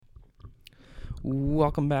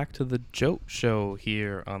Welcome back to the Joke Show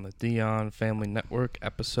here on the Dion Family Network,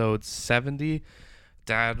 episode 70.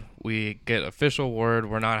 Dad, we get official word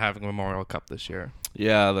we're not having a Memorial Cup this year.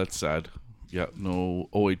 Yeah, that's sad. Yeah, no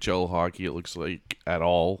OHL hockey, it looks like, at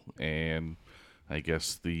all. And I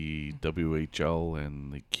guess the WHL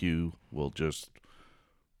and the Q will just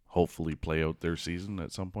hopefully play out their season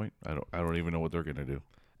at some point. I don't even know what they're going to do.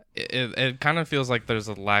 It kind of feels like there's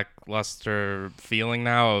a lackluster feeling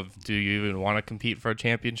now of, do you even want to compete for a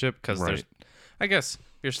championship? Because there's, I guess,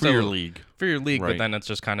 you're still for your league. For your league, Right. but then it's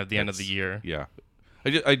just kind of the end of the year. Yeah.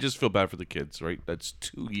 I just feel bad for the kids, right? That's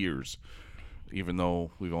 2 years. Even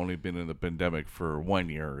though we've only been in the pandemic for 1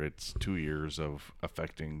 year, it's 2 years of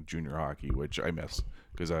affecting junior hockey, which I miss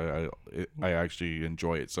because I actually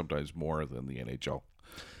enjoy it sometimes more than the NHL.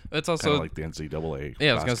 It's also like the NCAA.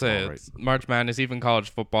 Yeah, I was going to say, it's March Madness, even college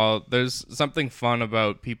football. There's something fun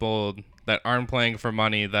about people that aren't playing for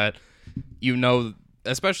money that,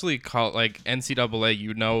 especially like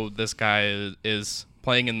NCAA, this guy is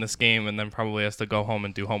playing in this game and then probably has to go home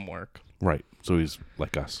and do homework. Right. So he's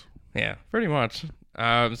like us. Yeah, pretty much.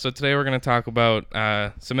 So today we're going to talk about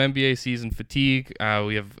some NBA season fatigue.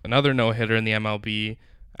 We have another no-hitter in the MLB.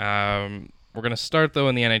 We're going to start, though,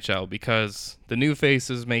 in the NHL because the new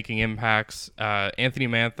faces making impacts. Anthony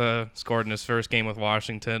Mantha scored in his first game with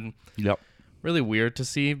Washington. Yep. Really weird to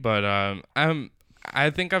see, but I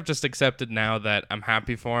think I've just accepted now that I'm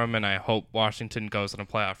happy for him, and I hope Washington goes on a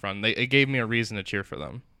playoff run. It gave me a reason to cheer for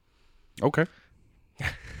them. Okay.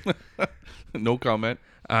 No comment.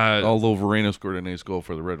 Although Verena scored a nice goal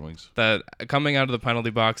for the Red Wings. That coming out of the penalty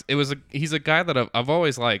box, he's a guy that I've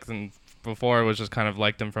always liked, and before I was just kind of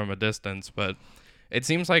liked him from a distance, but it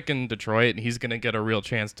seems like in Detroit he's going to get a real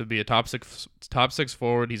chance to be a top six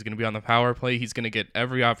forward. He's going to be on the power play. He's going to get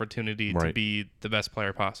every opportunity to be the best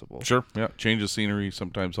player possible. Sure. Yeah. Change of scenery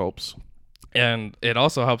sometimes helps. And it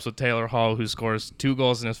also helps with Taylor Hall, who scores 2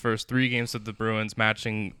 goals in his first 3 games with the Bruins,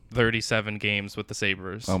 matching 37 games with the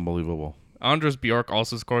Sabres. Unbelievable. Andres Bjork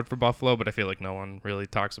also scored for Buffalo, but I feel like no one really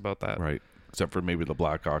talks about that. Right. Except for maybe the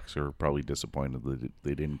Blackhawks are probably disappointed that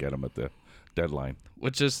they didn't get him at the deadline.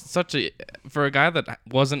 Which is for a guy that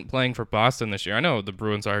wasn't playing for Boston this year. I know the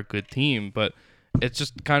Bruins are a good team, but it's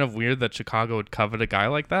just kind of weird that Chicago would covet a guy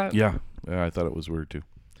like that. Yeah, I thought it was weird too.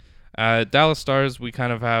 Dallas Stars, we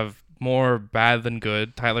kind of have more bad than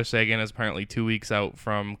good. Tyler Seguin is apparently 2 weeks out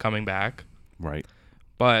from coming back. Right.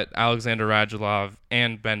 But Alexander Radulov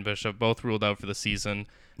and Ben Bishop both ruled out for the season.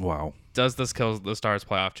 Wow. Does this kill the Stars'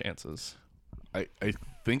 playoff chances? I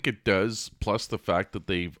think it does, plus the fact that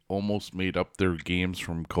they've almost made up their games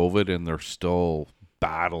from COVID and they're still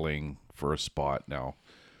battling for a spot now.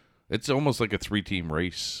 It's almost like a 3-team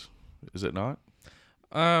race, is it not?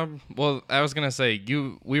 Well, I was gonna say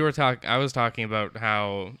I was talking about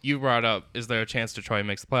how you brought up, is there a chance Detroit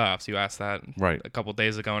makes the playoffs? You asked that right a couple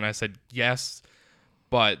days ago, and I said yes,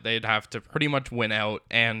 but they'd have to pretty much win out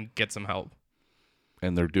and get some help.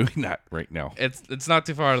 And they're doing that right now. It's not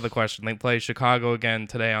too far out of the question. They play Chicago again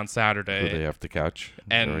today on Saturday. Who they have to catch.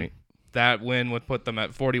 And that win would put them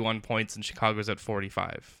at 41 points, and Chicago's at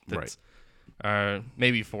 45. Right.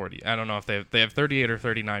 Maybe 40. I don't know if they have 38 or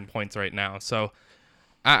 39 points right now. So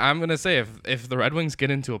I'm going to say if the Red Wings get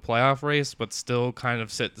into a playoff race but still kind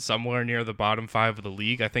of sit somewhere near the bottom 5 of the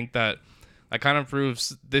league, I think that kind of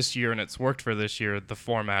proves this year, and it's worked for this year, the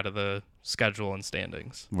format of the schedule and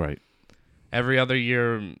standings. Right. Every other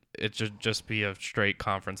year, it should just be a straight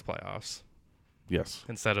conference playoffs. Yes.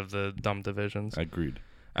 Instead of the dumb divisions. Agreed.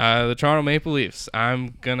 The Toronto Maple Leafs,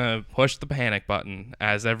 I'm going to push the panic button,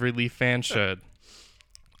 as every Leaf fan should.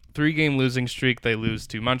 3-game losing streak. They lose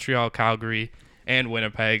to Montreal, Calgary, and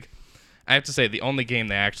Winnipeg. I have to say, the only game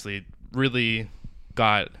they actually really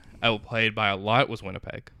got outplayed by a lot was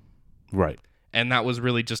Winnipeg. Right. And that was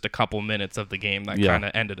really just a couple minutes of the game that kind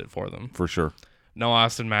of ended it for them. For sure. No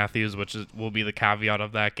Austin Matthews, which will be the caveat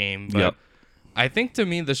of that game. But I think to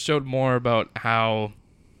me this showed more about how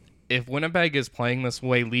if Winnipeg is playing this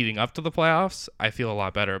way leading up to the playoffs, I feel a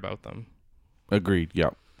lot better about them. Agreed, yeah.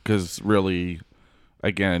 Because really,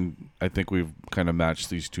 again, I think we've kind of matched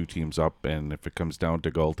these two teams up, and if it comes down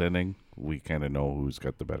to goaltending, we kind of know who's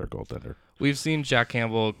got the better goaltender. We've seen Jack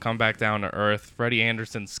Campbell come back down to earth, Freddie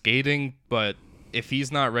Anderson skating, but if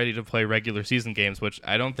he's not ready to play regular season games, which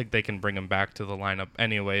I don't think they can bring him back to the lineup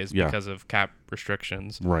anyways because of cap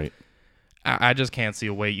restrictions. Right. I just can't see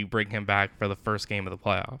a way you bring him back for the first game of the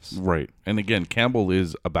playoffs. Right. And again, Campbell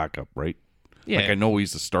is a backup, right? Yeah. Like I know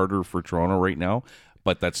he's the starter for Toronto right now,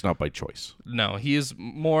 but that's not by choice. No, he is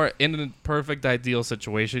more in a perfect ideal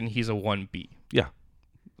situation. He's a 1B. Yeah.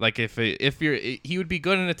 Like he would be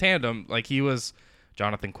good in a tandem. Like he was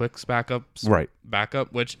Jonathan Quick's backup,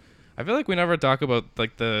 which I feel like we never talk about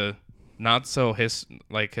like the not so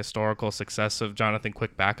historical success of Jonathan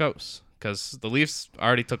Quick backups, because the Leafs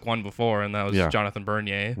already took one before, and that was Jonathan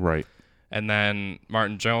Bernier. Right. And then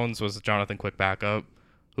Martin Jones was Jonathan Quick backup,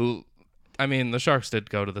 who, I mean, the Sharks did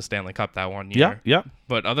go to the Stanley Cup that one year. Yeah.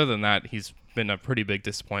 But other than that, he's been a pretty big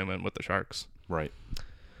disappointment with the Sharks. Right.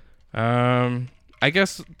 I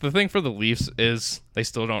guess the thing for the Leafs is they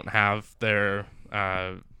still don't have their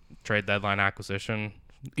trade deadline acquisition.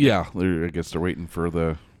 Yeah, I guess they're waiting for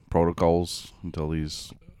the protocols until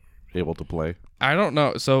he's able to play. I don't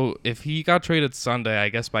know. So if he got traded Sunday, I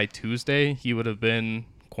guess by Tuesday he would have been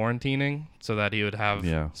quarantining so that he would have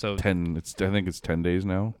 10. I think it's 10 days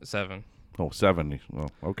now. 7. Oh, 7.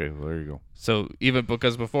 Well, okay, well, there you go. So even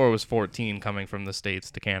because before it was 14 coming from the States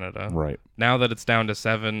to Canada. Right. Now that it's down to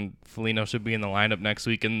 7, Foligno should be in the lineup next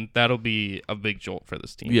week, and that'll be a big jolt for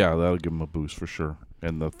this team. Yeah, that'll give him a boost for sure.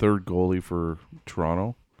 And the third goalie for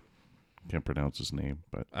Toronto, can't pronounce his name,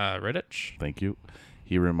 but Rittich. Thank you.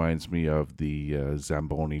 He reminds me of the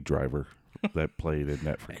Zamboni driver that played in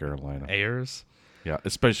net for Carolina. Ayers. Yeah,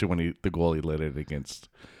 especially when the goalie led it against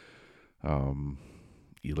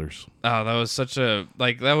Ehlers. Oh, that was such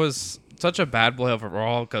a bad play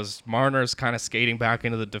overall, because Marner's kind of skating back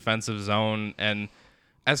into the defensive zone, and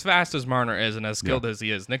as fast as Marner is and as skilled as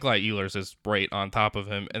he is, Nikolai Ehlers is right on top of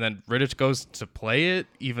him, and then Rittich goes to play it,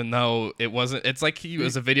 even though it wasn't. It's like he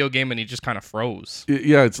was a video game and he just kind of froze.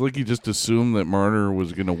 Yeah, it's like he just assumed that Marner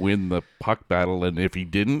was going to win the puck battle, and if he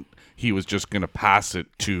didn't, he was just going to pass it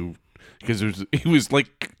to. Because he was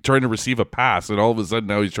like trying to receive a pass, and all of a sudden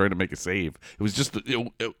now he's trying to make a save. It was just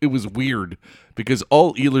it was weird, because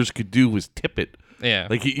all Ehlers could do was tip it. Yeah,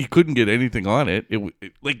 like he couldn't get anything on it.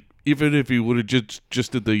 It like even if he would have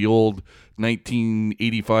just did the old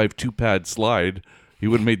 1985 2-pad slide, he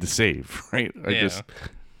would have made the save, right?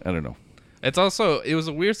 I don't know. It was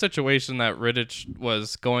a weird situation that Rittich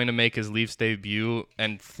was going to make his Leafs debut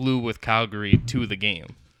and flew with Calgary to the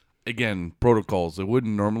game. Again, protocols. It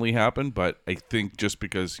wouldn't normally happen, but I think just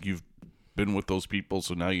because you've been with those people,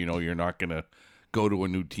 so now you know you're not going to go to a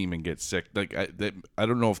new team and get sick. Like I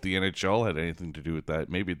don't know if the NHL had anything to do with that.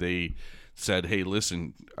 Maybe they said, "Hey,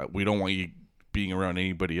 listen, we don't want you being around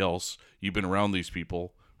anybody else. You've been around these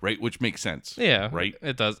people, right?" Which makes sense. Yeah, right.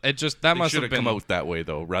 It does. It just that must have come out that way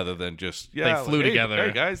though, rather than just they flew together.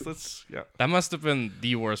 Hey guys, That must have been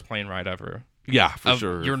the worst plane ride ever. Yeah, for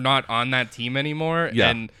sure. You're not on that team anymore.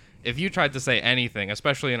 Yeah. And if you tried to say anything,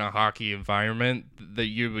 especially in a hockey environment, that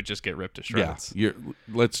you would just get ripped to shreds. Yeah,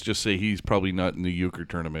 let's just say he's probably not in the euchre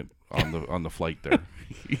tournament on the flight there.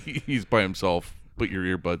 He's by himself. Put your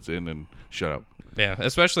earbuds in and shut up. Yeah,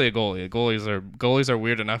 especially a goalie. Goalies are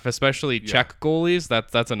weird enough, especially Czech goalies.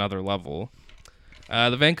 That's another level.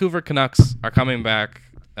 The Vancouver Canucks are coming back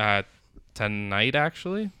tonight,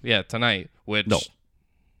 actually. Yeah, tonight. Which no,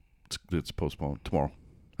 it's postponed tomorrow.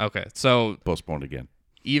 Okay, so postponed again.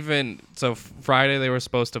 Friday they were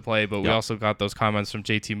supposed to play, but we also got those comments from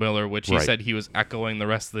JT Miller, which he said he was echoing the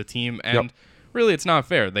rest of the team, and really it's not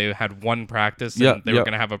fair. They had one practice, and they were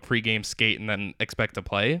going to have a pregame skate and then expect to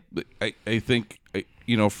play. I think,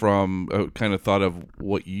 from kind of thought of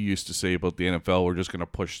what you used to say about the NFL, we're just going to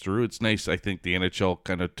push through. It's nice. I think the NHL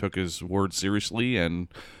kind of took his word seriously and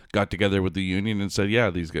got together with the union and said,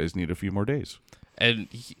 yeah, these guys need a few more days. And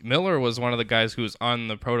Miller was one of the guys who was on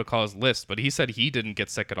the protocols list, but he said he didn't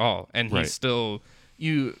get sick at all. And he's still,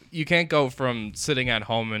 you can't go from sitting at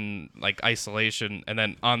home in like isolation and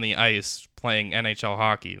then on the ice playing NHL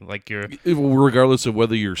hockey. Like regardless of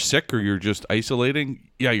whether you're sick or you're just isolating,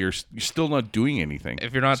 you're still not doing anything.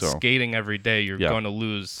 If you're not skating every day, you're going to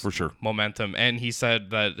lose for sure momentum. And he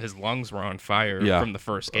said that his lungs were on fire from the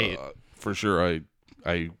first skate. For sure,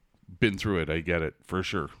 I been through it. I get it for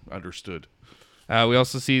sure. Understood. We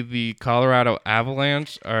also see the Colorado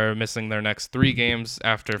Avalanche are missing their next 3 games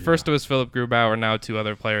after first it was Philip Grubauer, now 2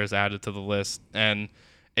 other players added to the list. And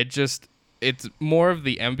it's more of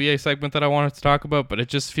the NBA segment that I wanted to talk about, but it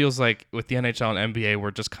just feels like with the NHL and NBA,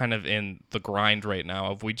 we're just kind of in the grind right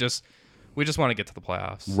now of we just want to get to the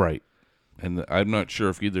playoffs. Right. And I'm not sure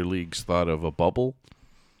if either league's thought of a bubble,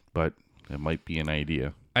 but it might be an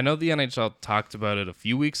idea. I know the NHL talked about it a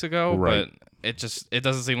few weeks ago, but it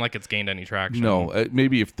doesn't seem like it's gained any traction. No,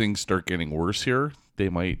 maybe if things start getting worse here, they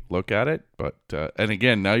might look at it. But and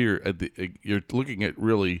again, now you're looking at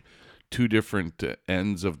really 2 different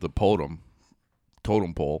ends of the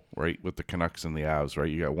totem pole, right? With the Canucks and the Avs, right?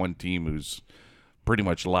 You got one team who's pretty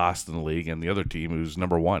much last in the league, and the other team who's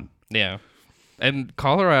number 1. Yeah, and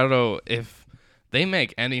Colorado, if they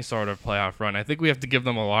make any sort of playoff run, I think we have to give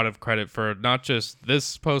them a lot of credit for not just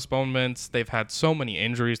this postponements. They've had so many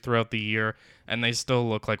injuries throughout the year, and they still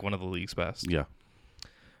look like one of the league's best. Yeah.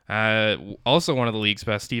 Also one of the league's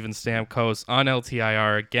best, Steven Stamkos on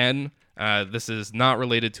LTIR again. This is not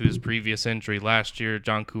related to his previous injury last year.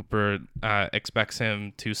 John Cooper expects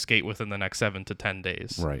him to skate within the next 7 to 10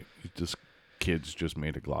 days. Right. This kid's just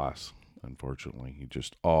made of glass, unfortunately. He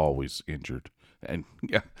just always injured. And,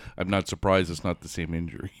 yeah, I'm not surprised it's not the same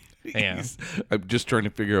injury. Yeah. I'm just trying to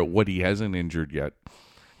figure out what he hasn't injured yet.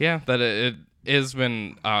 Yeah, that it has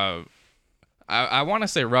been... I want to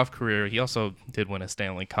say rough career. He also did win a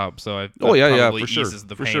Stanley Cup, so for eases sure.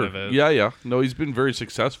 the pain of it. Yeah. No, he's been very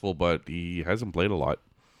successful, but he hasn't played a lot.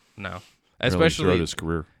 No, Especially especially throughout his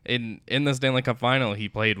career. In the Stanley Cup final, he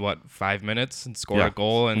played 5 minutes and scored a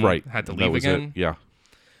goal and had to leave again. Yeah,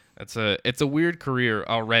 it's a weird career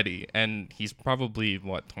already, and he's probably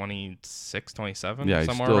 26, 27. Yeah, he's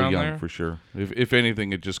somewhere still around young there. for sure. If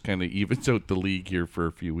anything, it just kind of evens out the league here for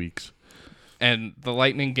a few weeks. And the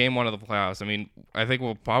Lightning game 1 of the playoffs, I mean, I think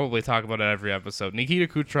we'll probably talk about it every episode. Nikita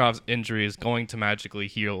Kucherov's injury is going to magically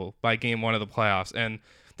heal by game 1 of the playoffs. And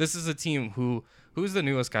this is a team who's the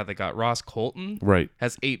newest guy they got? Ross Colton? Right.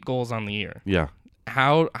 Has 8 goals on the year. Yeah.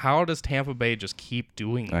 How does Tampa Bay just keep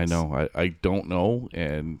doing this? I know. I don't know.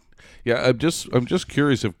 And yeah, I'm just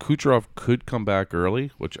curious if Kucherov could come back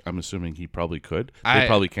early, which I'm assuming he probably could. They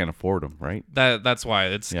probably can't afford him, right? That's why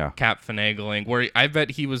it's cap finagling. Where I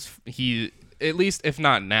bet he at least if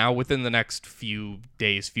not now, within the next few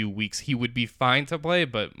days, few weeks, he would be fine to play,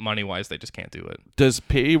 but money-wise, they just can't do it. Does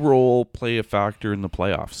payroll play a factor in the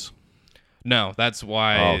playoffs? No, that's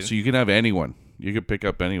why... Oh, so you can have anyone. You can pick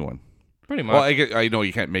up anyone. Pretty much. Well, I know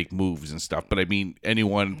you can't make moves and stuff, but I mean,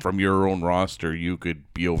 anyone from your own roster, you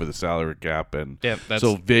could be over the salary cap. And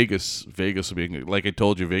so Vegas will be, like I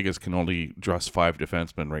told you, Vegas can only trust 5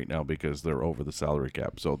 defensemen right now because they're over the salary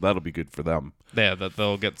cap. So that'll be good for them. Yeah, that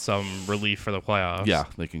they'll get some relief for the playoffs. Yeah,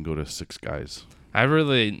 they can go to 6 guys.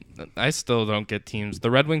 I still don't get teams. The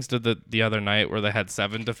Red Wings did the other night where they had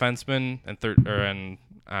 7 defensemen and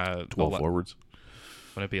 12 forwards.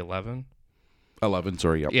 Would it be 11? 11,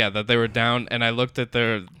 sorry, yeah. That they were down, and I looked at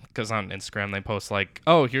because on Instagram they post like,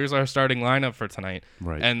 oh, here's our starting lineup for tonight.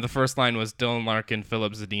 Right. And the first line was Dylan Larkin,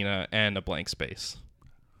 Philip Zadina, and a blank space.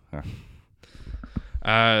 Huh.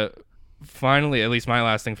 Finally, at least my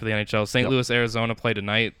last thing for the NHL, St. Louis, Arizona play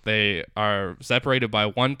tonight. They are separated by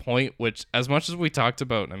 1 point, which as much as we talked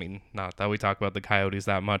about, I mean, not that we talk about the Coyotes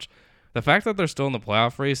that much, the fact that they're still in the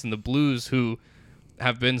playoff race and the Blues, who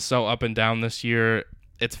have been so up and down this year,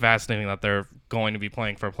 it's fascinating that they're going to be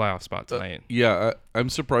playing for a playoff spot tonight. I'm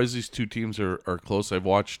surprised these two teams are close. I've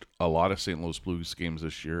watched a lot of St. Louis Blues games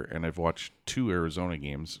this year, and I've watched 2 Arizona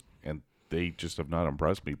games, and they just have not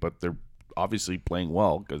impressed me. But they're obviously playing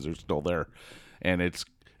well because they're still there, and it's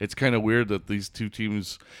kind of weird that these two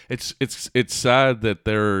teams. It's sad that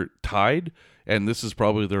they're tied, and this is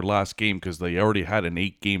probably their last game because they already had an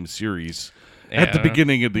 8-game series. At the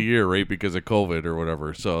beginning of the year, right, because of COVID or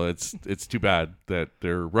whatever. So it's too bad that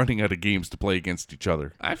they're running out of games to play against each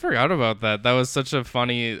other. I forgot about that. That was such a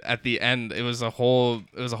funny at the end. It was a whole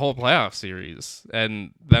playoff series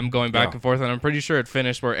and them going back and forth. And I'm pretty sure it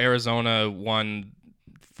finished where Arizona won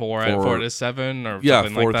 4-7 or something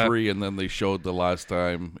like that. 4-3, and then they showed the last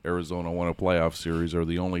time Arizona won a playoff series, or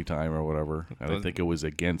the only time or whatever. And I think it was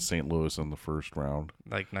against St. Louis in the first round.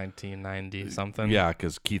 Like 1990 something. Yeah,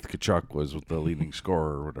 because Keith Tkachuk was the leading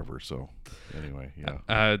scorer or whatever. So anyway,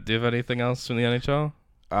 yeah. Do you have anything else from the NHL?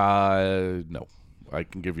 No. I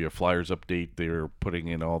can give you a Flyers update. They're putting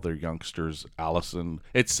in all their youngsters. Allison.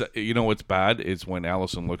 It's what's bad is when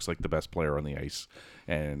Allison looks like the best player on the ice.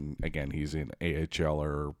 And again, he's an AHL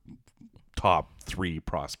or top 3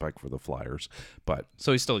 prospect for the Flyers. But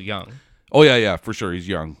so he's still young. Oh yeah, for sure. He's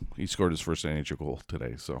young. He scored his first NHL goal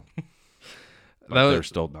today. So they're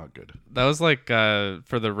still not good. That was like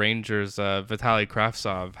for the Rangers. Vitaly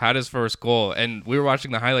Kravtsov had his first goal, and we were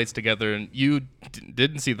watching the highlights together. And you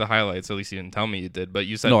didn't see the highlights. At least you didn't tell me you did. But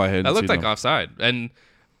you said no, I hadn't. That looked like offside. And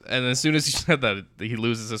as soon as you said that, he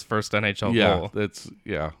loses his first NHL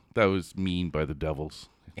goal. That was mean by the Devils.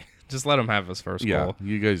 Just let him have his first goal.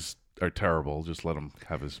 You guys are terrible. Just let him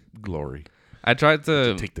have his glory. I tried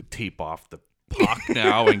to take the tape off the puck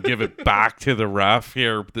now and give it back to the ref.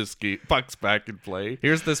 Here, this puck's back in play.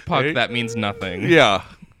 Here's this puck that means nothing. Yeah.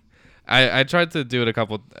 I tried to do it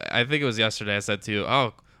I think it was yesterday. I said to you,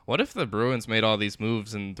 oh, what if the Bruins made all these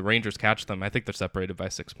moves and the Rangers catch them? I think they're separated by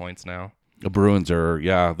 6 points now. The Bruins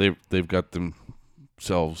are, they've got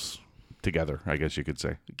themselves together, I guess you could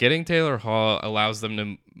say. Getting Taylor Hall allows them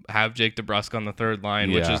to have Jake DeBrusk on the third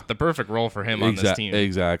line, which is the perfect role for him on this team.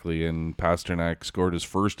 Exactly, and Pasternak scored his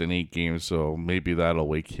first in 8 games, so maybe that'll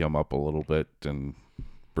wake him up a little bit, and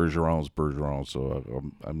Bergeron's Bergeron,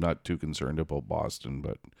 so I'm not too concerned about Boston,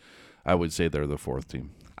 but I would say they're the 4th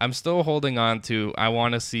team. I'm still holding on to, I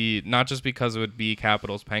want to see, not just because it would be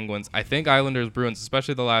Capitals, Penguins. I think Islanders, Bruins,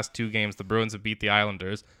 especially the last 2 games, the Bruins have beat the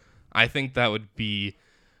Islanders. I think that would be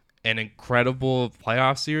an incredible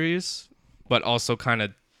playoff series, but also kind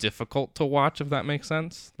of difficult to watch, if that makes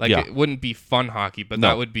sense. Like, it wouldn't be fun hockey, but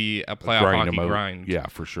that would be a playoff hockey grind. Yeah,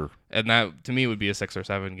 for sure. And that, to me, would be a 6 or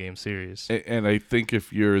 7 game series. And I think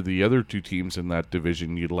if you're the other 2 teams in that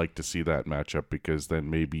division, you'd like to see that matchup, because then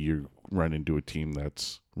maybe you run into a team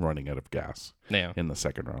that's running out of gas in the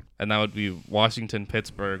second round. And that would be Washington,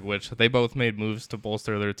 Pittsburgh, which they both made moves to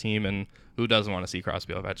bolster their team, and who doesn't want to see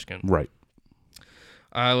Crosby Ovechkin? Right.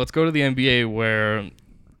 Let's go to the NBA, where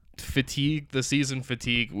the season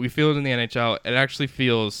fatigue, we feel it in the NHL. It actually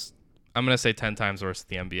feels, I'm going to say 10 times worse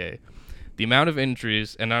than the NBA. The amount of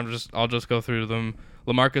injuries, and I'll just go through them.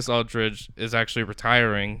 LaMarcus Aldridge is actually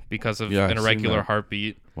retiring because of an irregular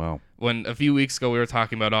heartbeat. Wow. When a few weeks ago we were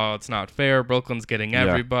talking about, oh, it's not fair, Brooklyn's getting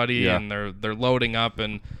everybody, and they're loading up,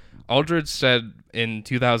 and Aldridge said in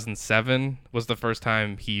 2007 was the first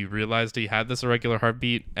time he realized he had this irregular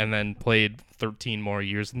heartbeat, and then played 13 more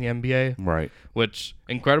years in the NBA. Right. Which,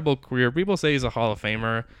 incredible career. People say he's a Hall of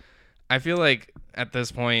Famer. I feel like at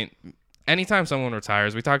this point, anytime someone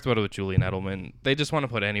retires, we talked about it with Julian Edelman, they just want to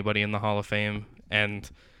put anybody in the Hall of Fame. And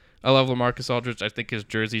I love LaMarcus Aldridge. I think his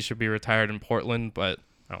jersey should be retired in Portland, but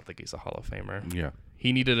I don't think he's a Hall of Famer. Yeah.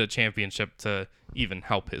 He needed a championship to even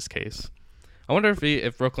help his case. I wonder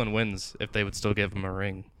if Brooklyn wins, if they would still give him a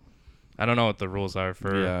ring. I don't know what the rules are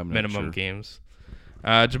for minimum games.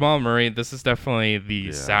 Jamal Murray, this is definitely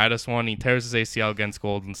the saddest one. He tears his ACL against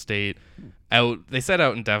Golden State. They said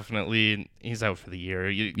out indefinitely. He's out for the year.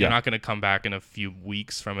 You're not going to come back in a few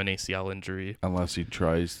weeks from an ACL injury. Unless he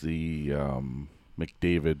tries the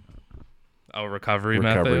McDavid recovery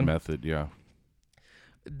method, yeah.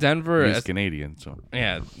 Denver. He's Canadian, so.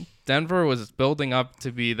 Yeah. Denver was building up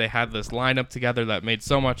to be, they had this lineup together that made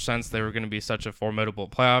so much sense. They were going to be such a formidable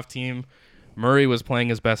playoff team. Murray was playing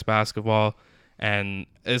his best basketball, and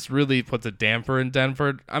it's really puts a damper in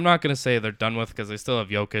Denver. I'm not going to say they're done with, because they still have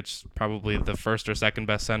Jokic, probably the first or second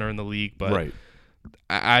best center in the league, but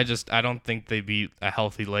I don't think they beat a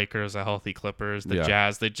healthy Lakers, a healthy Clippers, the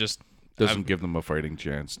Jazz. They just doesn't give them a fighting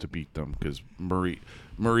chance to beat them, because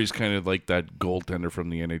Murray's kind of like that goaltender from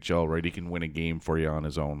the NHL, right? He can win a game for you on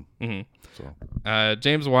his own. Mm-hmm. So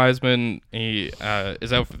James Wiseman, he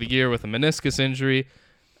is out for the year with a meniscus injury.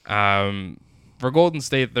 For Golden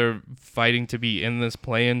State, they're fighting to be in this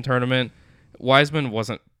play-in tournament. Wiseman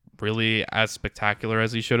wasn't really as spectacular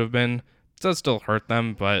as he should have been. It does still hurt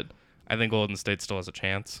them, but I think Golden State still has a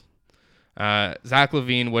chance. Zach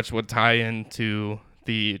LaVine, which would tie into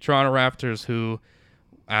the Toronto Raptors, who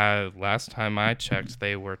last time I checked,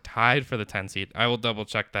 they were tied for the 10 seed. I will double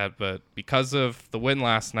check that, but because of the win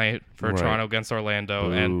last night for Toronto against Orlando,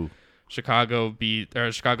 and Chicago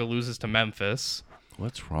loses to Memphis.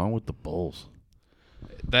 What's wrong with the Bulls?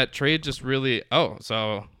 That trade just really...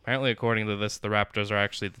 so apparently according to this, the Raptors are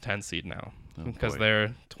actually the 10 seed now, because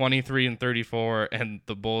they're 23-34, and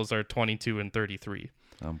the Bulls are 22-33.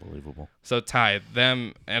 Unbelievable. So tied.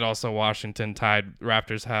 Them and also Washington tied.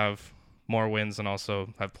 Raptors have more wins and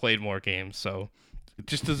also have played more games. So it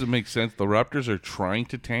just doesn't make sense. The Raptors are trying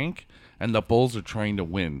to tank, and the Bulls are trying to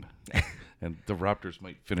win. And the Raptors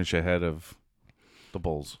might finish ahead of the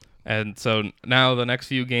Bulls. And so now the next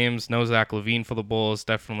few games, no Zach LaVine for the Bulls,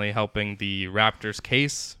 definitely helping the Raptors'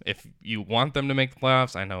 case. If you want them to make the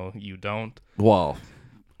playoffs, I know you don't. Well,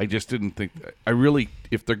 I just didn't think...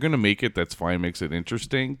 if they're going to make it, that's fine, makes it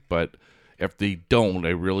interesting. But if they don't, I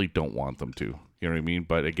really don't want them to. You know what I mean?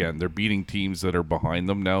 But again, they're beating teams that are behind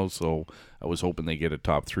them now, so I was hoping they get a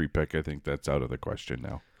top 3 pick. I think that's out of the question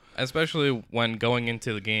now. Especially when going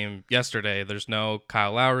into the game yesterday, there's no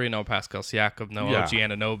Kyle Lowry, no Pascal Siakam, no OG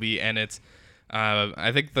Anunoby, and it's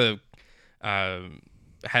I think the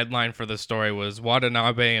headline for the story was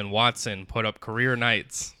Watanabe and Watson put up career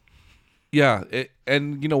nights. Yeah,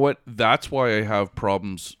 and you know what? That's why I have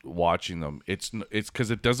problems watching them. It's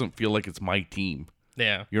because it doesn't feel like it's my team.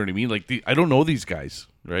 Yeah, you know what I mean. Like I don't know these guys,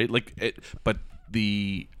 right? But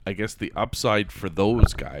I guess the upside for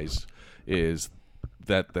those guys is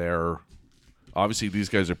that they're obviously these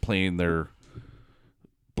guys are playing their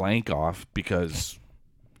blank off because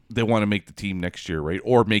they want to make the team next year, right?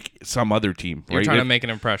 Or make some other team, right? You're trying to make an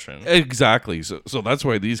impression. Exactly. So that's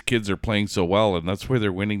why these kids are playing so well, and that's why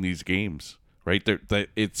they're winning these games, right?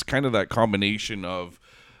 It's kind of that combination of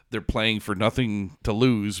they're playing for nothing to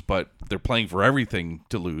lose, but they're playing for everything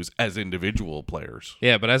to lose as individual players.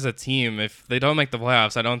 Yeah, but as a team, if they don't make the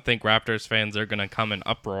playoffs, I don't think Raptors fans are going to come in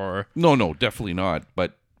uproar. No, definitely not.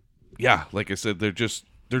 But yeah, like I said,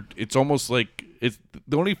 it's almost like it's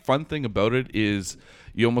the only fun thing about it is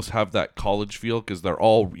you almost have that college feel because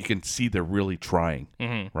you can see they're really trying,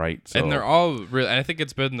 right? So, and they're all really, I think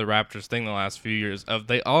it's been the Raptors thing the last few years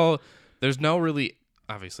there's no really,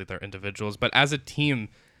 obviously they're individuals, but as a team,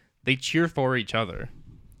 they cheer for each other.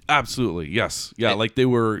 Absolutely, yes. Yeah, like they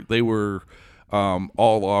were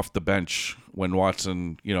all off the bench when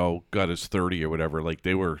Watson, got his 30 or whatever. Like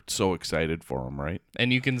they were so excited for him, right?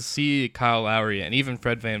 And you can see Kyle Lowry and even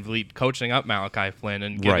Fred VanVleet coaching up Malachi Flynn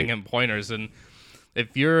and giving him pointers. And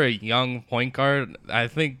if you're a young point guard, I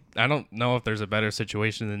don't know if there's a better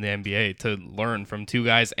situation in the NBA to learn from two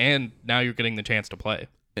guys, and now you're getting the chance to play.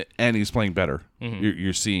 And he's playing better.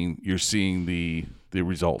 You're seeing the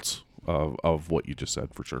results of what you just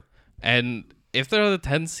said for sure. And if they're the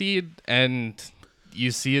 10 seed and you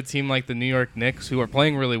see a team like the New York Knicks who are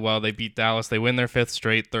playing really well, they beat Dallas, they win their 5th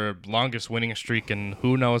straight, their longest winning streak in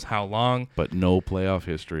who knows how long. But no playoff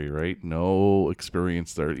history, right? No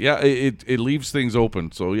experience there. Yeah, it leaves things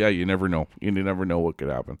open. So yeah, you never know. You never know what could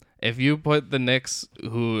happen. If you put the Knicks,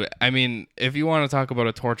 if you want to talk about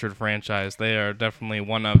a tortured franchise, they are definitely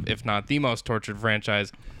one of, if not the most tortured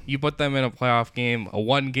franchise. You put them in a playoff game, a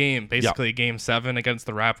one game, basically Game 7 against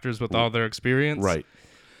the Raptors with all their experience. Right.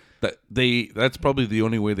 That's probably the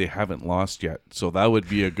only way they haven't lost yet. So that would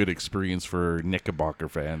be a good experience for Knickerbocker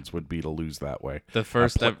fans, would be to lose that way. The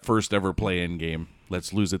first ever play-in game.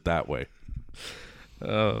 Let's lose it that way.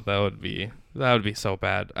 Oh, that would be so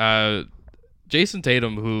bad. Jason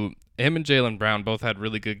Tatum, him and Jaylen Brown both had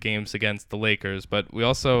really good games against the Lakers, but we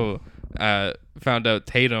also found out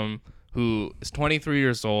Tatum, who is 23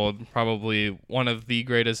 years old, probably one of the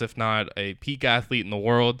greatest, if not a peak athlete in the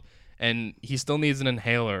world, and he still needs an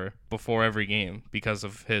inhaler before every game because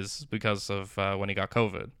of when he got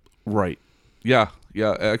COVID. Right. Yeah.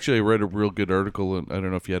 Actually, I read a real good article, and I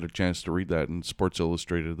don't know if you had a chance to read that in Sports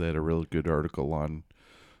Illustrated. They had a real good article on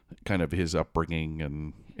kind of his upbringing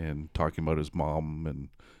and talking about his mom and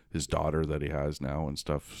his daughter that he has now and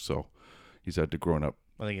stuff. So he's had to grow up.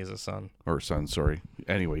 I think he's a son. Or son, sorry.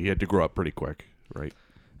 Anyway, he had to grow up pretty quick, right?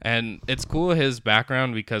 And it's cool his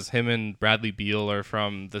background because him and Bradley Beal are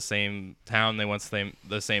from the same town. They went to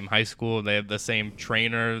the same high school. They have the same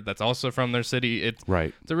trainer that's also from their city. It's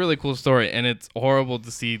a really cool story, and it's horrible to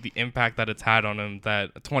see the impact that it's had on him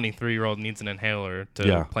that a 23-year-old needs an inhaler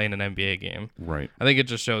to play in an NBA game. Right. I think it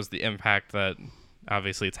just shows the impact that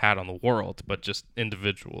obviously it's had on the world, but just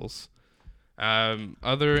individuals.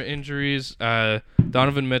 Other injuries,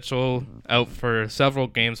 Donovan Mitchell out for several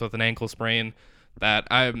games with an ankle sprain.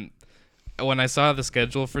 When I saw the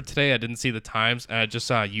schedule for today, I didn't see the times, and I just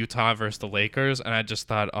saw Utah versus the Lakers, and I just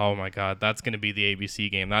thought, oh my God, that's going to be the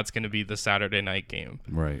ABC game. That's going to be the Saturday night game.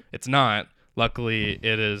 Right. It's not. Luckily,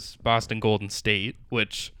 it is Boston Golden State,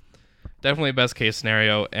 which definitely best case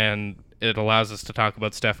scenario, and it allows us to talk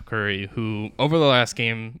about Steph Curry, who over the last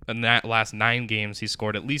 9 games, he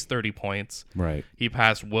scored at least 30 points. Right. He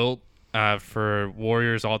passed Wilt for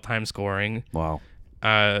Warriors all-time scoring. Wow.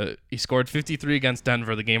 He scored 53 against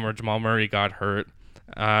Denver, the game where Jamal Murray got hurt.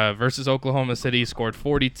 Versus Oklahoma City, he scored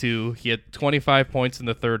 42. He had 25 points in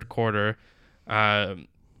the third quarter.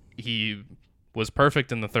 He was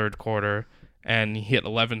perfect in the third quarter, and he hit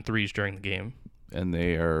 11 threes during the game. And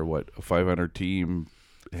they are, a 500 team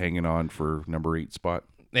hanging on for number 8 spot?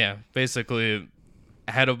 Yeah, basically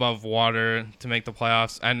head above water to make the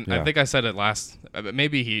playoffs. And I think I said it last.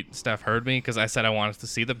 Maybe Steph heard me because I said I wanted to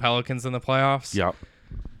see the Pelicans in the playoffs. Yep.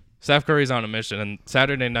 Steph Curry's on a mission, and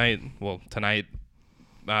Saturday night, tonight,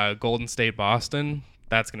 Golden State Boston.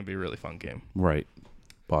 That's going to be a really fun game. Right.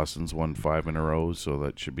 Boston's won 5 in a row, so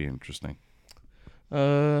that should be interesting.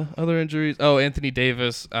 Other injuries. Anthony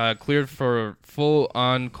Davis cleared for full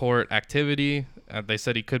on-court activity. They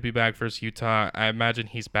said he could be back versus Utah. I imagine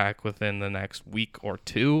he's back within the next week or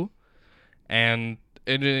two. And,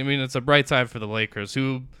 it's a bright side for the Lakers,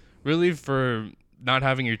 who really, for not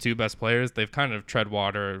having your 2 best players, they've kind of tread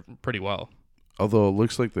water pretty well. Although it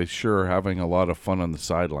looks like they sure are having a lot of fun on the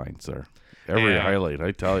sidelines there. Every highlight,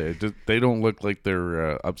 I tell you. They don't look like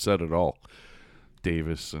they're upset at all,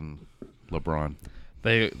 Davis and LeBron.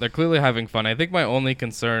 They're clearly having fun. I think my only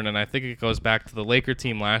concern, and I think it goes back to the Laker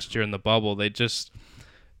team last year in the bubble,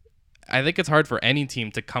 I think it's hard for any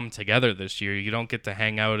team to come together this year. You don't get to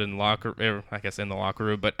hang out in the locker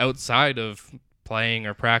room, but outside of playing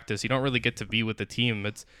or practice, you don't really get to be with the team.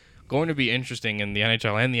 It's going to be interesting in the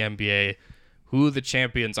NHL and the NBA who the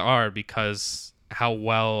champions are, because how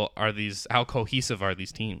cohesive are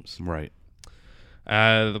these teams? Right.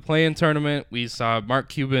 The play-in tournament, we saw Mark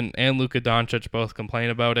Cuban and Luka Doncic both complain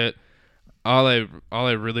about it. All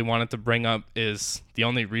I really wanted to bring up is the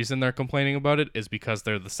only reason they're complaining about it is because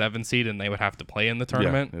they're the 7th seed and they would have to play in the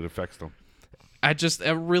tournament. Yeah, it affects them.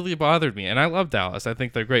 It really bothered me, and I love Dallas. I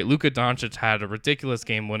think they're great. Luka Doncic had a ridiculous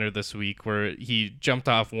game winner this week where he jumped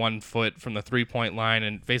off 1 foot from the 3-point line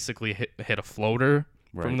and basically hit a floater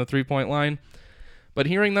from the 3-point line. But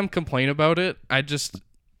hearing them complain about it, I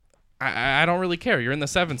don't really care. You're in the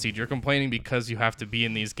 7th seed. You're complaining because you have to be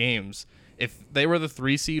in these games. If they were the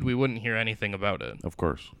 3 seed, we wouldn't hear anything about it. Of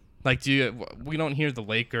course. Like, we don't hear the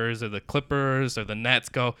Lakers or the Clippers or the Nets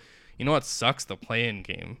go, you know what sucks? The play-in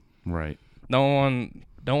game. Right. No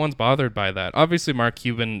one's bothered by that. Obviously, Mark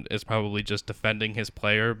Cuban is probably just defending his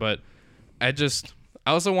player, but I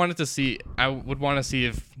also wanted to see. I would want to see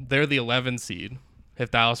if they're the 11 seed. If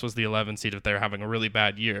Dallas was the 11 seed, if they're having a really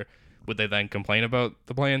bad year, would they then complain about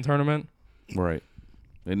the play-in tournament? Right.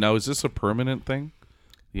 And now, is this a permanent thing?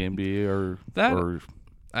 The NBA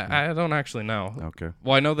I don't actually know. Okay.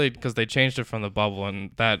 Well, I know because they changed it from the bubble,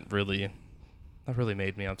 and that really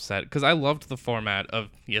made me upset, because I loved the format of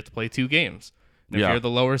you have to play 2 games. And if you're the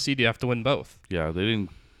lower seed, you have to win both. Yeah, they didn't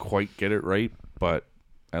quite get it right, but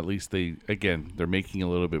at least they're making it a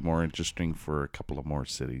little bit more interesting for a couple of more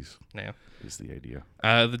cities. Yeah. Is the idea.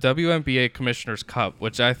 The WNBA Commissioner's Cup,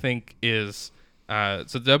 which I think is... so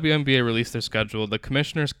the WNBA released their schedule. The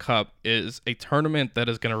Commissioner's Cup is a tournament that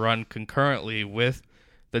is going to run concurrently with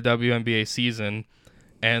the WNBA season,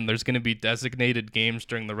 and there's going to be designated games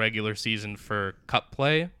during the regular season for cup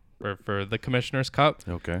play, or for the Commissioner's Cup.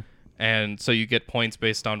 Okay. And so you get points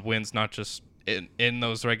based on wins, not just in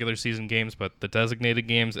those regular season games, but the designated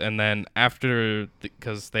games. And then after,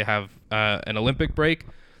 because they have an Olympic break,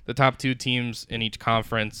 the top 2 teams in each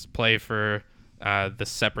conference play for the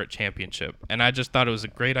separate championship. And I just thought it was a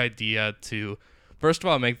great idea to, first of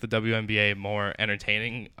all, make the WNBA more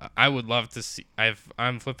entertaining. I would love to see,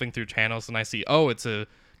 I'm flipping through channels and I see, it's a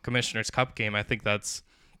Commissioner's Cup game. I think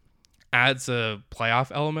adds a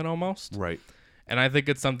playoff element almost. Right. And I think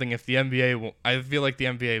it's something, if the NBA, I feel like the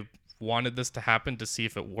NBA wanted this to happen to see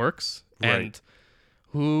if it works. Right. And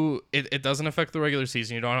it doesn't affect the regular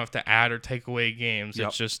season. You don't have to add or take away games. Yep.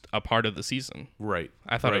 It's just a part of the season. Right.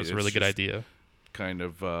 I thought it was a really good idea. Kind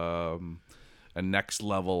of a next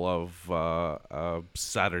level of a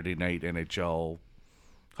Saturday night NHL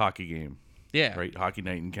hockey game. Yeah. Right? Hockey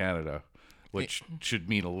night in Canada, which should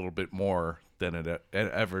mean a little bit more than it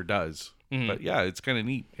ever does. Mm-hmm. But yeah, it's kind of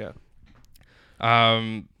neat. Yeah.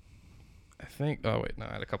 I think, I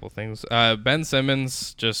had a couple of things. Ben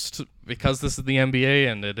Simmons, just because this is the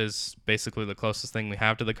NBA and it is basically the closest thing we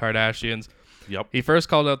have to the Kardashians. Yep. He first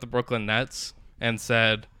called out the Brooklyn Nets and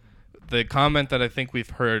said the comment that I think we've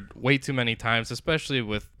heard way too many times, especially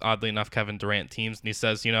with, oddly enough, Kevin Durant teams. And he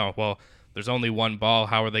says, there's only one ball.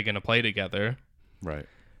 How are they going to play together? Right.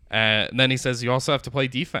 And then he says you also have to play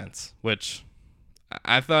defense, which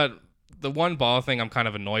I thought the one ball thing I'm kind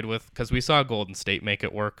of annoyed with, because we saw Golden State make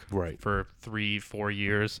it work for 3-4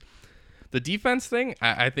 years. The defense thing,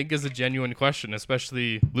 I think, is a genuine question,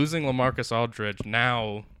 especially losing LaMarcus Aldridge.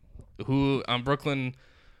 Now, who on Brooklyn,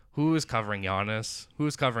 who is covering Giannis? Who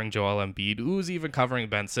is covering Joel Embiid? Who's even covering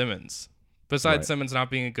Ben Simmons? Besides Simmons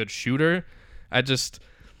not being a good shooter, I don't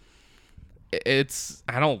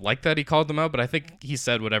like that he called them out, but I think he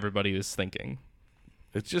said what everybody was thinking.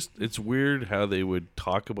 It's weird how they would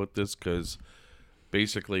talk about this, because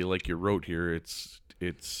basically, like you wrote here, it's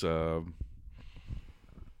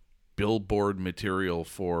billboard material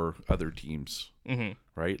for other teams,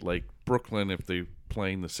 right? Like Brooklyn, if they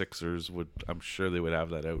playing the Sixers, I'm sure they would have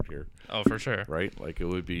that out here. Oh, for sure. Right? Like it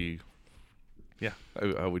would be,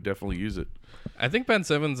 I would definitely use it. I think Ben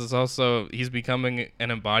Simmons is also, he's becoming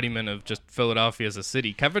an embodiment of just Philadelphia as a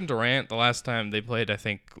city. Kevin Durant, the last time they played, I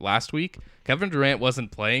think last week, Kevin Durant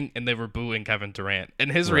wasn't playing and they were booing Kevin Durant.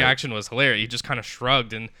 And his reaction was hilarious. He just kind of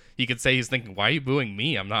shrugged, and you could say he's thinking, why are you booing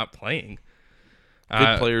me? I'm not playing.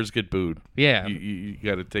 Good players get booed. Yeah. You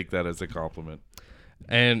got to take that as a compliment.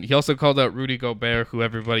 And he also called out Rudy Gobert, who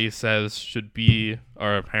everybody says should be,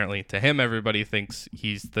 or apparently to him, everybody thinks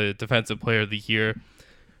he's the defensive player of the year.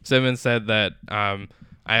 Simmons said that I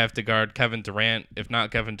have to guard Kevin Durant. If not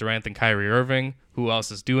Kevin Durant, then Kyrie Irving. Who else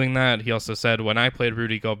is doing that? He also said, when I played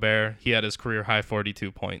Rudy Gobert, he had his career high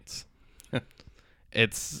 42 points.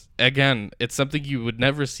 it's something you would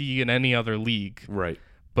never see in any other league. Right.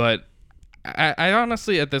 But I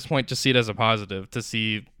honestly, at this point, just see it as a positive to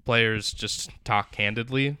see players just talk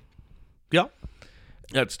candidly. Yeah.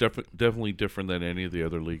 That's definitely different than any of the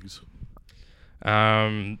other leagues.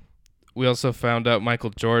 We also found out Michael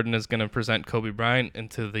Jordan is going to present Kobe Bryant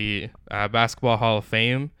into the Basketball Hall of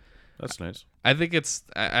Fame. That's nice. I think it's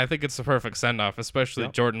the perfect send-off, especially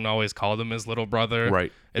Jordan always called him his little brother.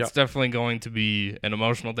 Right. It's definitely going to be an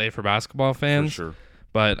emotional day for basketball fans. For sure.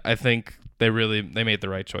 But I think they made the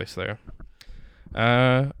right choice there.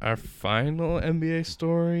 Our final NBA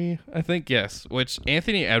story, I think, yes, which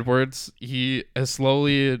Anthony Edwards, he has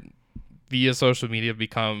slowly, via social media,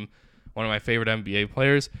 become one of my favorite NBA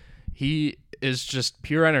players. He is just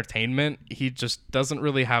pure entertainment. He just doesn't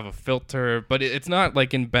really have a filter, but it's not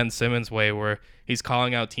like in Ben Simmons' way where he's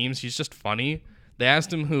calling out teams. He's just funny. They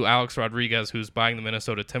asked him who Alex Rodriguez, who's buying the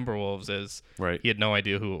Minnesota Timberwolves, is. Right. He had no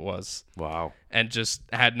idea who it was. Wow. And just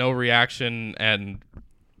had no reaction. And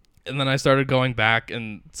then I started going back,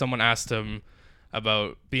 and someone asked him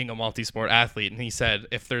about being a multi-sport athlete, and he said,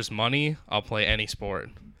 if there's money, I'll play any sport.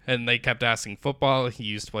 And they kept asking football. He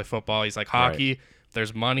used to play football. He's like, hockey. Right. If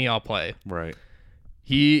there's money, I'll play. Right.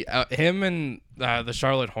 Him and the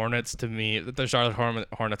Charlotte Hornets, to me, the Charlotte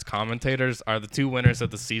Hornets commentators are the two winners of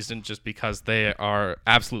the season just because they are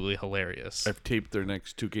absolutely hilarious. I've taped their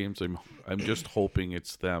next 2 games. I'm just hoping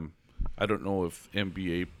it's them. I don't know if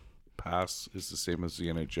NBA Pass is the same as the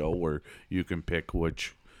NHL, where you can pick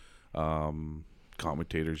which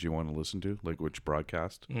commentators you want to listen to, like which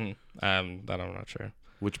broadcast. That I'm not sure.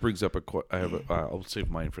 Which brings up I'll save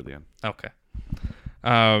mine for the end. Okay.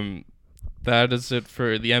 That is it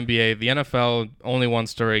for the NBA. The NFL, only one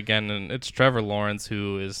story again, and it's Trevor Lawrence,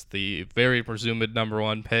 who is the very presumed number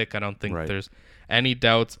 1 pick. I don't think there's any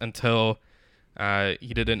doubts until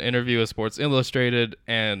he did an interview with Sports Illustrated,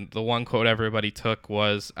 and the one quote everybody took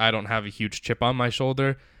was, "I don't have a huge chip on my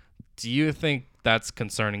shoulder." Do you think that's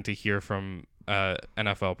concerning to hear from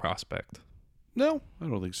NFL prospect? No, I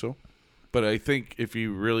don't think so. But I think if he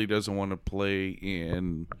really doesn't want to play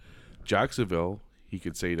in Jacksonville, he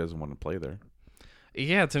could say he doesn't want to play there.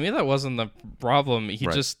 Yeah, to me that wasn't the problem.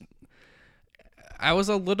 I was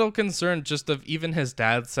a little concerned just of even his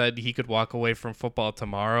dad said he could walk away from football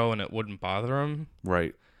tomorrow and it wouldn't bother him.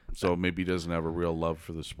 Right. So maybe he doesn't have a real love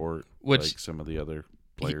for the sport like some of the other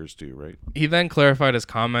players do, right? He then clarified his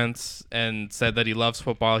comments and said that he loves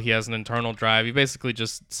football. He has an internal drive. He basically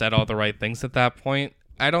just said all the right things at that point.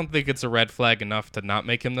 I don't think it's a red flag enough to not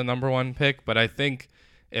make him the number 1 pick, but I think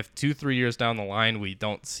if 2-3 years down the line we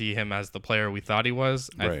don't see him as the player we thought he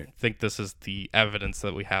was, I think this is the evidence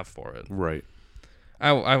that we have for it. Right.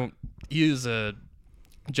 He is a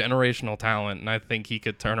generational talent, and I think he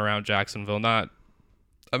could turn around Jacksonville. I'm not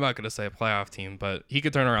going to say a playoff team, but he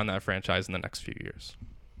could turn around that franchise in the next few years.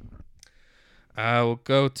 We'll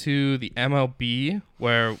go to the MLB,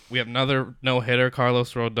 where we have another no-hitter,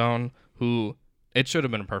 Carlos Rodon, who it should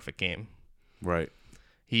have been a perfect game. Right.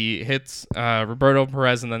 He hits Roberto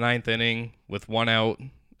Perez in the 9th inning with 1 out,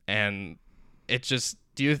 and it just...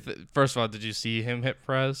 first of all, did you see him hit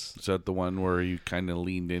Perez? Is that the one where he kind of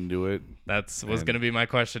leaned into it? That was going to be my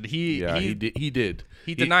question. He did.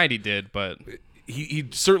 He denied he did, but he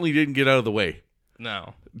certainly didn't get out of the way.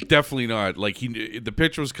 No, definitely not. Like the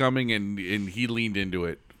pitch was coming and he leaned into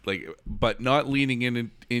it. Like, but not leaning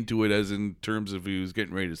into it as in terms of he was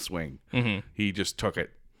getting ready to swing. Mm-hmm. He just took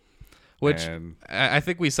it. Which I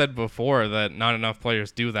think we said before that not enough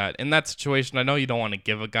players do that. In that situation, I know you don't want to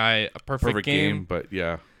give a guy a perfect game. But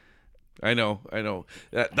yeah, I know.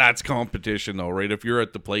 That's competition though, right? If you're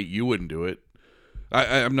at the plate, you wouldn't do it.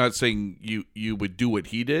 I'm not saying you would do what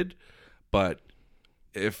he did, but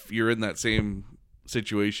if you're in that same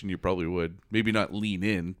situation, you probably would. Maybe not lean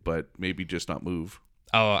in, but maybe just not move.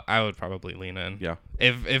 Oh, I would probably lean in. Yeah.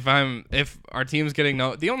 If our team's getting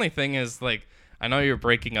the only thing is, like, I know you're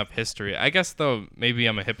breaking up history. I guess, though, maybe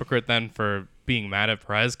I'm a hypocrite then for being mad at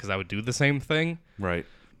Perez because I would do the same thing. Right.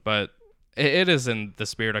 But it is in the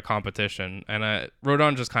spirit of competition. And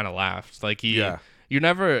Rodon just kind of laughed. Like, I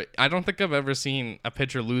don't think I've ever seen a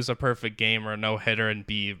pitcher lose a perfect game or a no-hitter and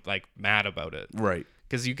be, like, mad about it. Right.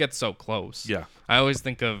 Because you get so close. Yeah. I always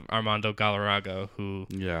think of Armando Galarraga, who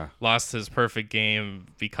lost his perfect game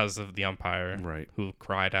because of the umpire, who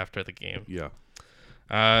cried after the game. Yeah.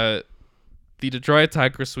 The Detroit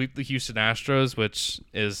Tigers sweep the Houston Astros, which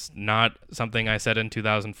is not something I said in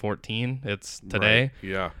 2014. It's today. Right.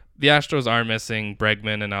 Yeah. The Astros are missing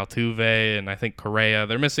Bregman and Altuve, and I think Correa.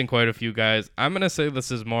 They're missing quite a few guys. I'm going to say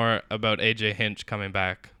this is more about A.J. Hinch coming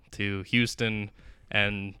back to Houston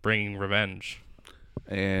and bringing revenge.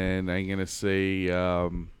 And I'm going to say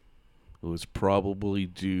it was probably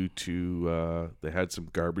due to they had some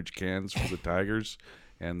garbage cans for the Tigers,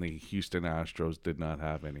 and the Houston Astros did not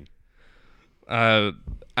have any.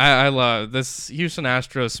 I love this Houston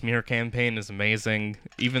Astros smear campaign is amazing.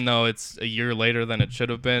 Even though it's a year later than it should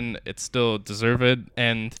have been, it's still deserved.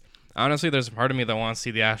 And honestly, there's a part of me that wants to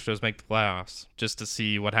see the Astros make the playoffs just to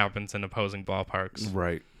see what happens in opposing ballparks.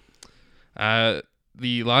 Right.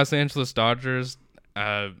 The Los Angeles Dodgers,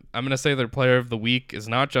 I'm going to say their player of the week is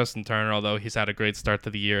not Justin Turner, although he's had a great start to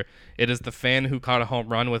the year. It is the fan who caught a home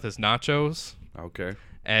run with his nachos. Okay.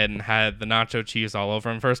 And had the nacho cheese all over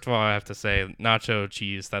him. First of all, I have to say, nacho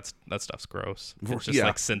cheese, that stuff's gross. It's just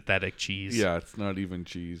like synthetic cheese. Yeah, it's not even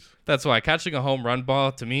cheese. That's why catching a home run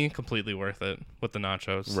ball, to me, completely worth it with the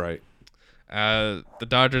nachos. Right. The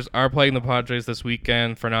Dodgers are playing the Padres this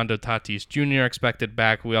weekend. Fernando Tatis Jr. expected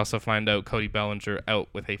back. We also find out Cody Bellinger out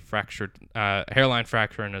with a fractured hairline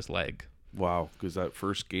fracture in his leg. Wow, because that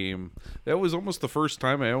first game, that was almost the first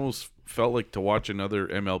time I almost felt like to watch another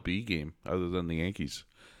MLB game other than the Yankees.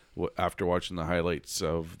 After watching the highlights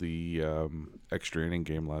of the extra inning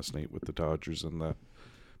game last night with the Dodgers and the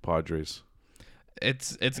Padres, I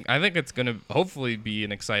think it's going to hopefully be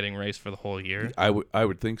an exciting race for the whole year. I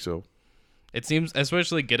would think so. It seems,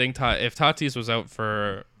 especially getting if Tatis was out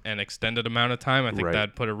for an extended amount of time, I think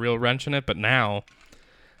that'd put a real wrench in it. But now,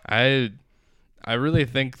 I really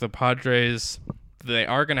think the Padres, they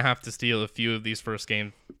are going to have to steal a few of these first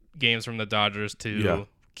games from the Dodgers to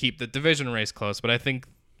keep the division race close. But I think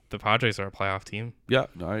the Padres are a playoff team. Yeah,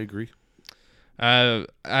 no, I agree.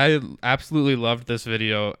 I absolutely loved this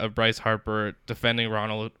video of Bryce Harper defending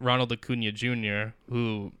Ronald Acuña Jr.,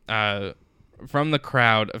 who, from the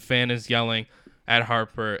crowd, a fan is yelling at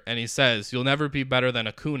Harper, and he says, "You'll never be better than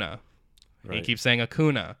Acuna." Right. He keeps saying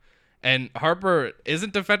Acuna. And Harper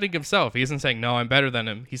isn't defending himself. He isn't saying, "No, I'm better than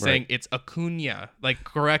him." He's saying it's Acuña, like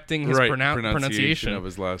correcting his pronunciation of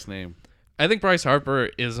his last name. I think Bryce Harper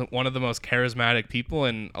is one of the most charismatic people,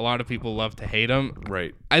 and a lot of people love to hate him.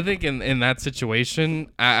 Right. I think in that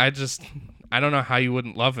situation, I don't know how you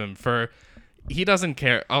wouldn't love him. He doesn't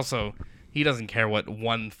care. Also, he doesn't care what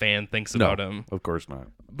one fan thinks about him. Of course not.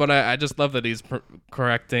 But I just love that he's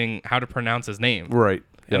correcting how to pronounce his name. Right.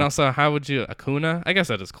 Yeah. And also, how would you Acuna? I guess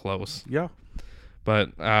that is close. Yeah. But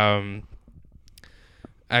I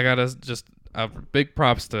gotta just big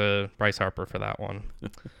props to Bryce Harper for that one.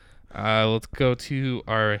 Let's go to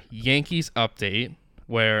our Yankees update,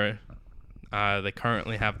 where they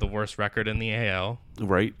currently have the worst record in the AL.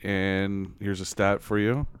 Right, and here's a stat for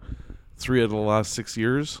you. 3 out of the last 6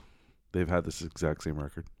 years, they've had this exact same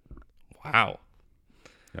record. Wow.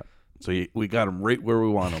 Yeah. So we got them right where we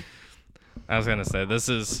want them. I was going to say, this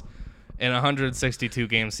is in a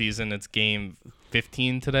 162-game season. It's game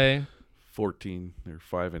 15 today. 14. They're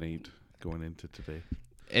 5-8 going into today.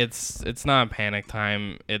 It's not panic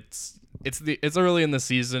time. It's early in the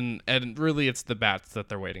season, and really it's the bats that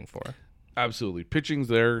they're waiting for. Absolutely, pitching's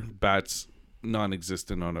there, bats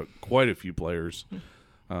non-existent on quite a few players.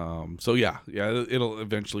 So yeah, it'll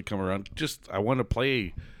eventually come around. Just I want to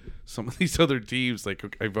play some of these other teams.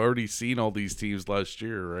 Like I've already seen all these teams last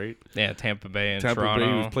year, right? Yeah, Tampa Bay and Tampa Toronto.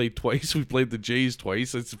 Bay, we've played twice. We played the Jays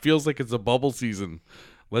twice. It feels like it's a bubble season.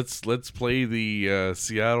 Let's play the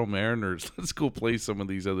Seattle Mariners. Let's go play some of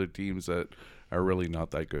these other teams that are really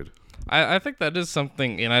not that good. I think that is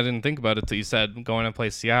something, and I didn't think about it till you said going to play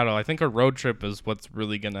Seattle. I think a road trip is what's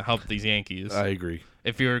really going to help these Yankees. I agree.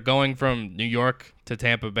 If you're going from New York to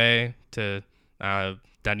Tampa Bay to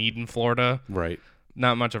Dunedin, Florida, right?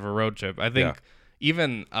 Not much of a road trip. I think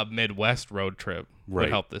even a Midwest road trip would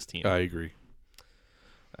help this team. I agree.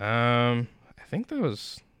 I think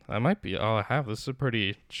that might be all I have. This is a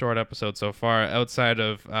pretty short episode so far. Outside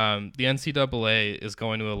of the NCAA is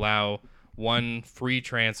going to allow one free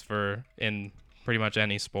transfer in pretty much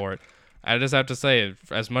any sport. I just have to say,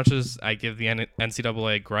 as much as I give the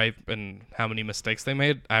NCAA gripe and how many mistakes they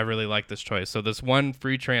made, I really like this choice. So this one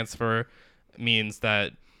free transfer means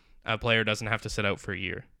that a player doesn't have to sit out for a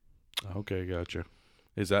year. Okay, gotcha.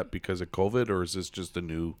 Is that because of COVID, or is this just a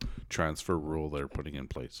new transfer rule they're putting in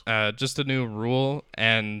place? Just a new rule,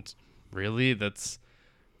 and really that's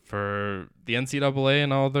for the NCAA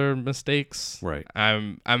and all their mistakes. Right.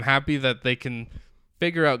 I'm happy that they can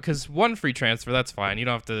figure out, because one free transfer, that's fine. You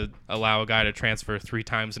don't have to allow a guy to transfer 3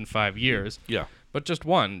 times in 5 years. Yeah. But just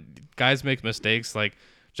one. Guys make mistakes. Like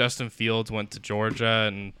Justin Fields went to Georgia,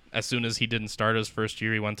 and as soon as he didn't start his first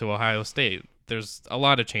year, he went to Ohio State. There's a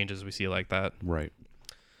lot of changes we see like that. Right.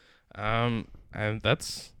 And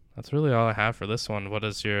that's really all I have for this one. What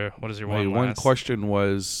is your one? One question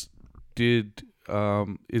was, did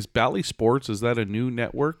is Bally Sports, is that a new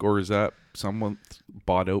network or is that someone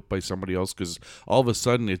bought out by somebody else? Because all of a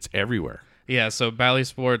sudden it's everywhere. Yeah, so Bally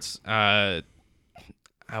Sports,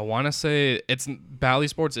 I want to say Bally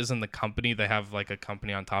Sports isn't the company. They have like a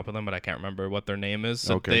company on top of them, but I can't remember what their name is.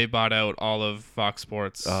 So they bought out all of Fox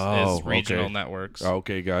Sports' regional networks.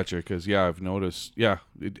 Okay, gotcha. Because, yeah, I've noticed. Yeah,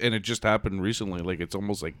 and it just happened recently. Like, it's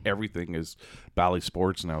almost like everything is Bally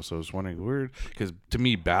Sports now. So I was wondering, weird. Because to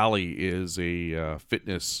me, Bally is a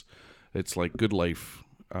fitness. It's like Good Life.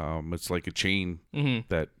 It's like a chain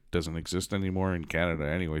that doesn't exist anymore in Canada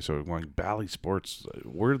anyway. So I'm like, Bally Sports,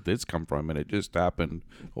 where did this come from? And it just happened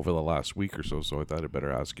over the last week or so. So I thought I'd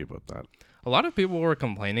better ask you about that. A lot of people were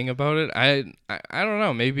complaining about it. I don't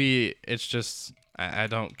know. Maybe it's just I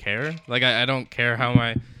don't care. Like I don't care how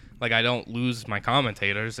I don't lose my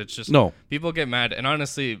commentators. It's just people get mad. And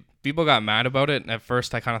honestly, people got mad about it. And at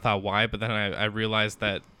first I kind of thought why, but then I realized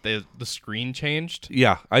that the screen changed.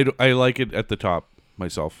 Yeah, I like it at the top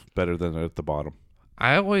myself better than at the bottom.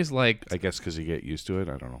 I always liked... I guess because you get used to it.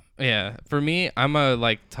 I don't know. Yeah. For me, I'm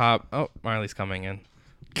a top... Oh, Marley's coming in.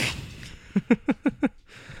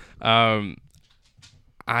 I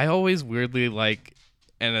always weirdly like,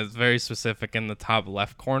 and it's very specific, in the top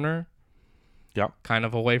left corner. Yeah. Kind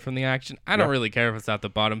of away from the action. I don't really care if it's at the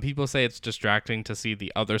bottom. People say it's distracting to see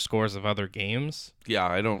the other scores of other games. Yeah,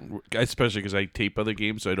 I don't... Especially because I tape other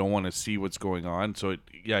games, so I don't want to see what's going on. So,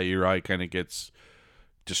 your eye kind of gets...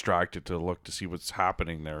 distracted to look to see what's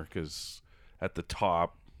happening there, because at the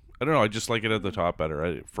top, I don't know, I just like it at the top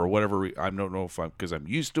better. For whatever I don't know if because I'm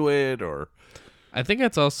used to it, or I think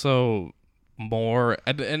it's also more,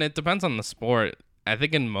 and it depends on the sport. I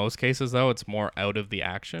think in most cases though, it's more out of the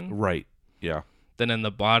action, right? Yeah, than in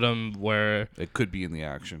the bottom where it could be in the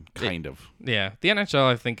action, kind of. Yeah, the NHL,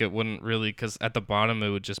 I think it wouldn't really, because at the bottom it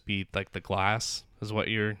would just be like the glass is what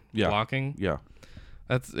you're blocking. Yeah.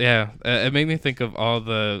 It made me think of all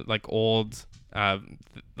the like old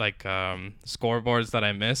scoreboards that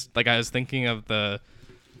I missed. Like I was thinking of I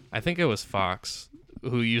think it was Fox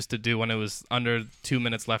who used to do when it was under 2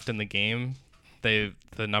 minutes left in the game, the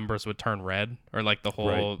numbers would turn red, or like the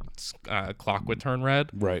whole clock would turn red.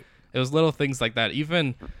 Right. It was little things like that.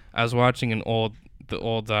 Even I was watching it was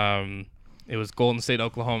Golden State,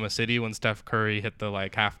 Oklahoma City, when Steph Curry hit the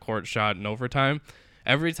like half court shot in overtime.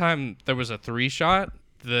 Every time there was a 3 shot,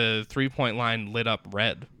 the 3-point line lit up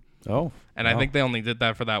red. Oh. And I think they only did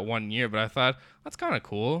that for that 1 year, but I thought, that's kind of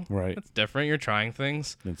cool. Right. It's different. You're trying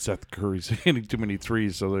things. And Seth Curry's hitting too many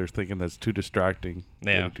threes, so they're thinking that's too distracting.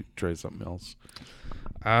 Yeah. Try something else.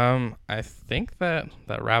 I think that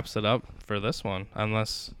wraps it up for this one,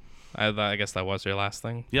 unless I guess that was your last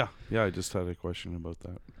thing. Yeah. Yeah, I just had a question about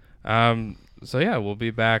that. So yeah, we'll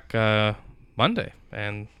be back Monday.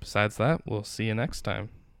 And besides that, we'll see you next time.